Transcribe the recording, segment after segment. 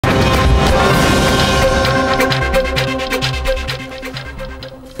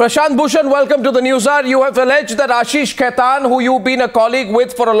Prashant Bhushan, welcome to the Newshour. You have alleged that Ashish Khetan, who you've been a colleague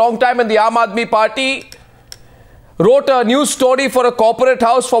with for a long time in the Aam Aadmi Party, wrote a news story for a corporate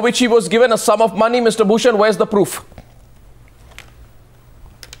house for which he was given a sum of money. Mr. Bhushan, where's the proof?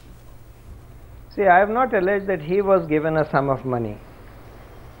 See, I have not alleged that he was given a sum of money.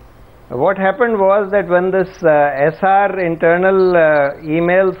 What happened was that when this SR internal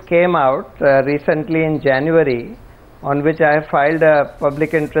emails came out recently in January, on which I have filed a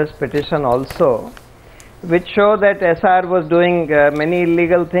public interest petition also, which show that SR was doing many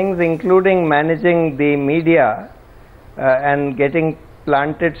illegal things, including managing the media and getting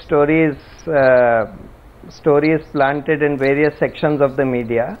planted stories planted in various sections of the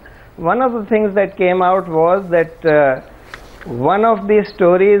media. One of the things that came out was that one of the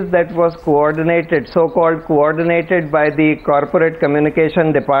stories that was coordinated, so-called coordinated by the corporate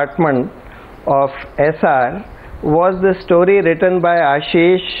communication department of SR, was the story written by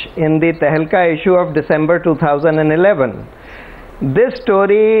Ashish in the Tehelka issue of December 2011. This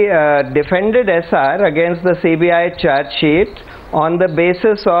story defended SR against the CBI charge sheet on the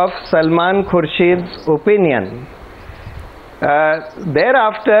basis of Salman Khurshid's opinion.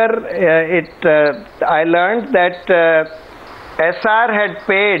 Thereafter, I learned that SR had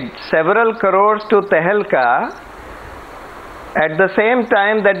paid several crores to Tehelka at the same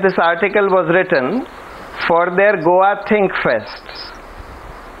time that this article was written for their Goa Think Fests.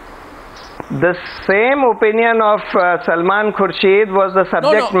 The same opinion of Salman Khurshid was the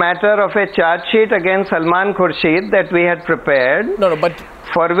subject matter of a charge sheet against Salman Khurshid that we had prepared,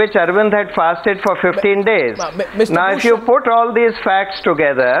 for which Arvind had fasted for 15 days. Now, if you put all these facts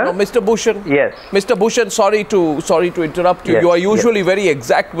together... Mr. Bhushan. Yes. Mr. Bhushan, sorry to interrupt you. Yes. You are usually very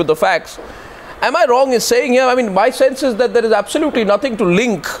exact with the facts. Am I wrong in saying here, I mean, my sense is that there is absolutely nothing to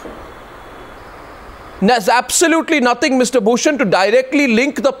link. There's absolutely nothing, Mr. Bhushan, to directly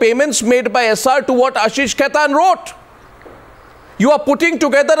link the payments made by SR to what Ashish Khetan wrote. You are putting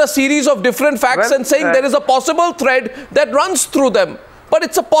together a series of different facts and saying there is a possible thread that runs through them. But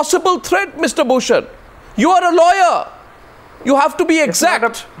it's a possible thread, Mr. Bhushan. You are a lawyer. You have to be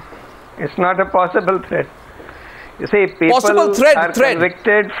exact. It's not a possible thread. You see, people are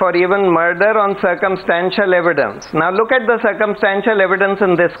convicted for even murder on circumstantial evidence. Now look at the circumstantial evidence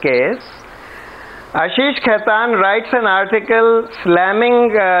in this case. Ashish Khetan writes an article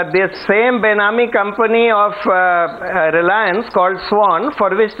slamming this same Benami company of Reliance called Swan,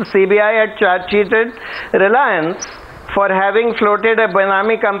 for which the CBI had charge-sheeted Reliance for having floated a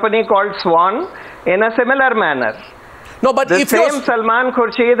Benami company called Swan in a similar manner. No, but the same Salman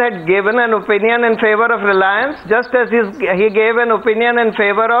Khurshid had given an opinion in favor of Reliance, just as he gave an opinion in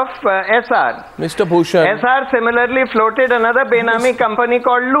favor of SR. Mr. Bhushan. SR similarly floated another Benami company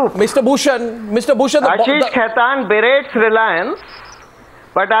called Loop. Mr. Bhushan. Ashish Khetan berates Reliance,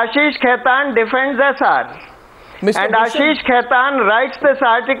 but Ashish Khetan defends SR. And Ashish Khetan writes this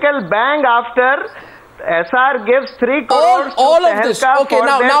article bang after SR gives 3 crores all of this. Okay,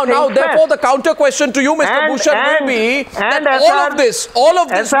 now, therefore, the counter question to you, Mr. Bhushan, will be that all of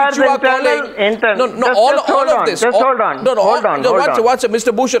this which you are calling, all of this. Just hold on.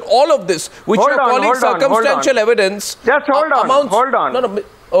 Mr. Bhushan, all of this which you are calling circumstantial evidence. Just hold on.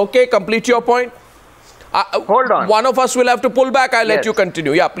 Okay, complete your point. Hold on. One of us will have to pull back. I'll let you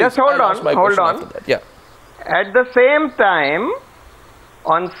continue. Yeah, please. Just hold on. Yeah. At the same time,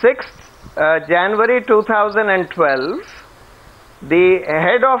 on 6th January 2012, the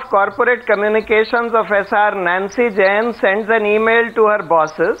head of corporate communications of SR, Nancy Jain, sends an email to her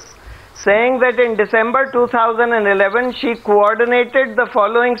bosses saying that in December 2011 she coordinated the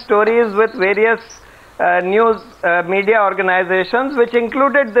following stories with various news media organizations, which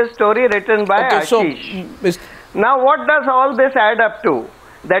included this story written by Ashish. Now what does all this add up to?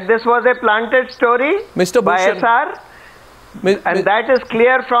 That this was a planted story by SR? And that is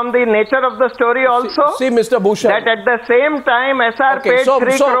clear from the nature of the story also. See, Mr. Bhushan, that at the same time SR paid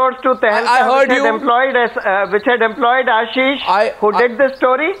 3 crores to Tehelka, which had employed Ashish, who did this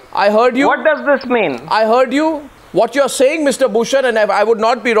story. I heard you. What does this mean? I heard you. What you are saying, Mr. Bhushan, and I would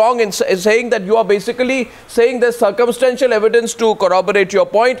not be wrong in saying that you are basically saying there's circumstantial evidence to corroborate your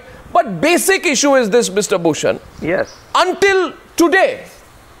point. But basic issue is this, Mr. Bhushan. Yes. Until today,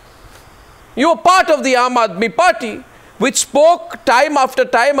 you are part of the Aam Aadmi Party, which spoke time after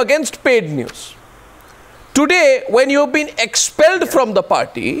time against paid news. Today, when you have been expelled from the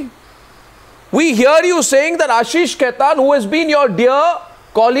party, we hear you saying that Ashish Khetan, who has been your dear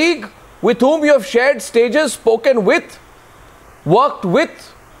colleague, with whom you have shared stages, spoken with, worked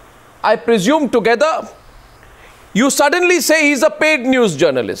with, I presume together, you suddenly say he's a paid news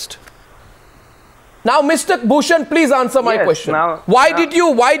journalist. Now, Mr. Bhushan, please answer my question. Why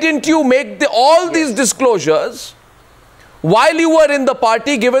didn't you make all these disclosures while you were in the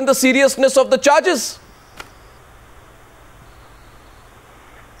party, given the seriousness of the charges?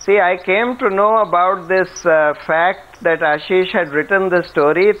 See, I came to know about this fact that Ashish had written this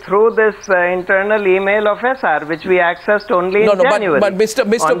story through this internal email of SR, which we accessed only in January, but Mr.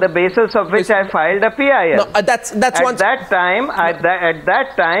 on the basis of which I filed a PIL. No, at that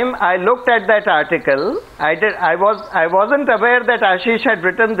time, I looked at that article. I wasn't aware that Ashish had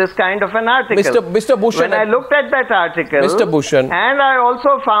written this kind of an article. Mr. Bhushan, when I looked at that article, Mr. Bhushan, and I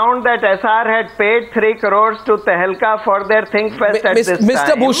also found that SR had paid 3 crores to Tehelka for their Think Fest at this time.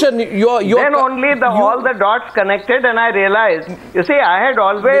 Mr. Bhushan, then only all the dots connected, and I realized, you see, I had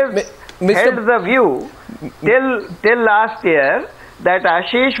always held the view till last year that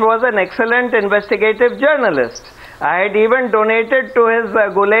Ashish was an excellent investigative journalist. I had even donated to his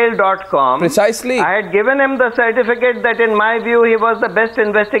gulail.com. Precisely. I had given him the certificate that in my view he was the best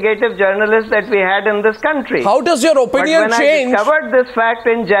investigative journalist that we had in this country. How does your opinion change? When I discovered this fact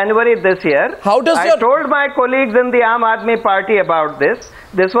in January this year, I told my colleagues in the Aam Aadmi Party about this.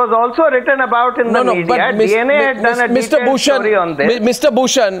 This was also written about in the media. But DNA had done a detailed story on this. Mr.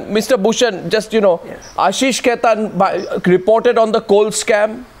 Bhushan, just yes. Ashish Khetan reported on the coal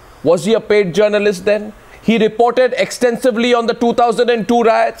scam. Was he a paid journalist then? He reported extensively on the 2002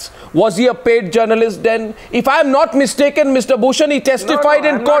 riots. Was he a paid journalist then? If I am not mistaken, Mr. Bhushan, he testified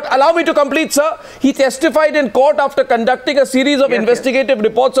in court. Allow me to complete, sir. He testified in court after conducting a series of investigative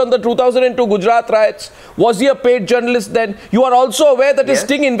reports on the 2002 Gujarat riots. Was he a paid journalist then? You are also aware that his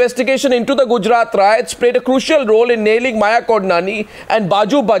sting investigation into the Gujarat riots played a crucial role in nailing Maya Kodnani and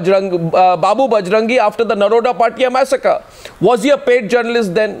Babu Bajrangi after the Naroda Patia massacre. Was he a paid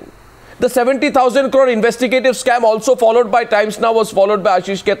journalist then? The 70,000 crore investigative scam, also followed by Times Now, was followed by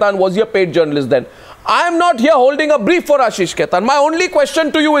Ashish Khetan. Was he a paid journalist then? I am not here holding a brief for Ashish Khetan. My only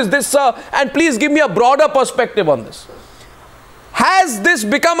question to you is this, sir, and please give me a broader perspective on this. Has this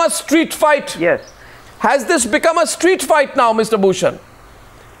become a street fight? Yes. Has this become a street fight now, Mr. Bhushan?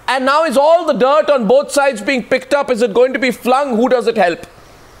 And now is all the dirt on both sides being picked up? Is it going to be flung? Who does it help?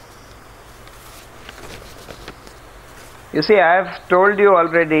 You see, I have told you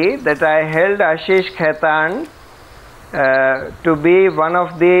already that I held Ashish Khetan to be one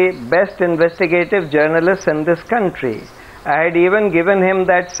of the best investigative journalists in this country. I had even given him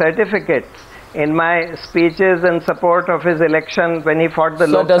that certificate in my speeches in support of his election when he fought the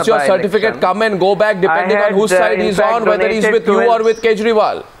Lok Sabha election. So does your certificate come and go back depending on whose side he's on, whether he's with you or with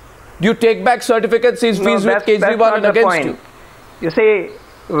Kejriwal? Do you take back certificates if he's with Kejriwal and against you? You see,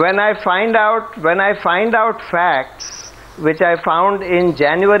 when I find out facts, which I found in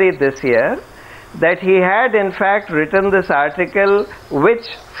January this year, that he had in fact written this article, which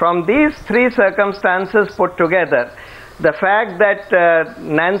from these 3 circumstances put together, the fact that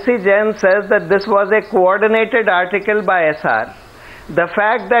Nancy Jain says that this was a coordinated article by SR, the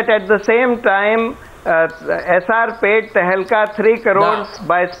fact that at the same time SR paid Tehelka 3 crores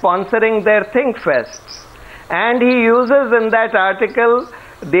by sponsoring their Think Fests, and he uses in that article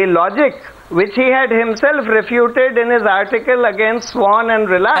the logic which he had himself refuted in his article against Swan and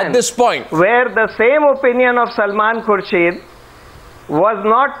Reliance. At this point, where the same opinion of Salman Khurshid was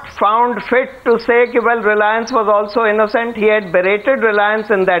not found fit to say that, well, Reliance was also innocent. He had berated Reliance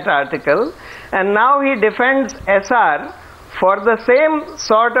in that article, and now he defends SR for the same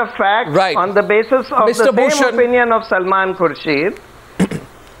sort of fact on the basis of Mr. the same opinion of Salman Khurshid.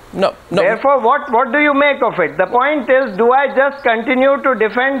 No. Therefore, what do you make of it? The point is, do I just continue to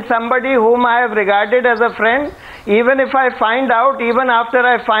defend somebody whom I have regarded as a friend, even if I find out, even after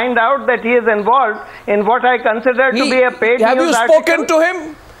I find out that he is involved in what I consider to be a paid news article? Have you spoken to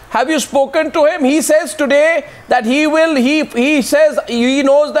him? Have you spoken to him? He says today that he says he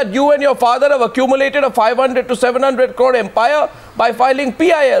knows that you and your father have accumulated a 500 to 700 crore empire by filing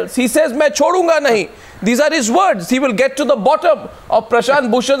PILs. He says, "Main chhodunga nahi." These are his words. He will get to the bottom of Prashant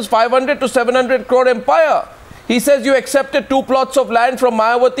Bhushan's 500 to 700 crore empire. He says you accepted 2 plots of land from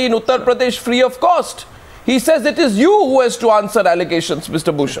Mayawati in Uttar Pradesh free of cost. He says it is you who has to answer allegations,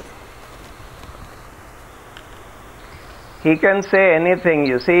 Mr. Bhushan. He can say anything.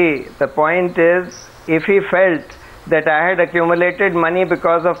 You see, the point is, if he felt that I had accumulated money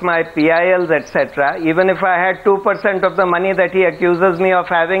because of my PILs, etc., even if I had 2% of the money that he accuses me of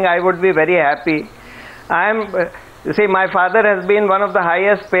having, I would be very happy. You see, my father has been one of the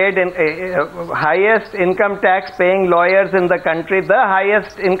highest paid, highest income tax paying lawyers in the country, the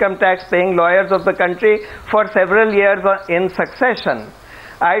highest income tax paying lawyers of the country for several years in succession.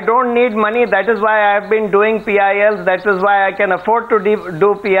 I don't need money, that is why I have been doing PILs, that is why I can afford to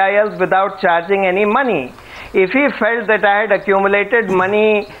do PILs without charging any money. If he felt that I had accumulated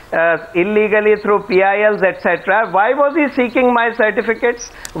money illegally through PILs, etc., why was he seeking my certificates?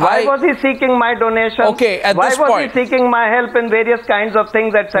 Why was he seeking my donations? Okay, at why this was point, he seeking my help in various kinds of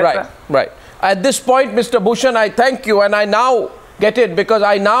things, etc.? Right, right. At this point, Mr. Bhushan, I thank you, and I now get it, because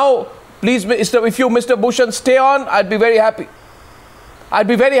I now, please, if you, Mr. Bhushan, stay on, I'd be very happy. I'd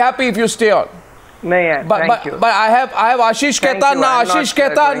be very happy if you stay on. Thank you. But I have Ashish Khetan now. Ashish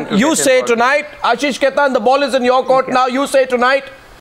Khetan, you say tonight. Ashish Khetan, the ball is in your court now. You say tonight.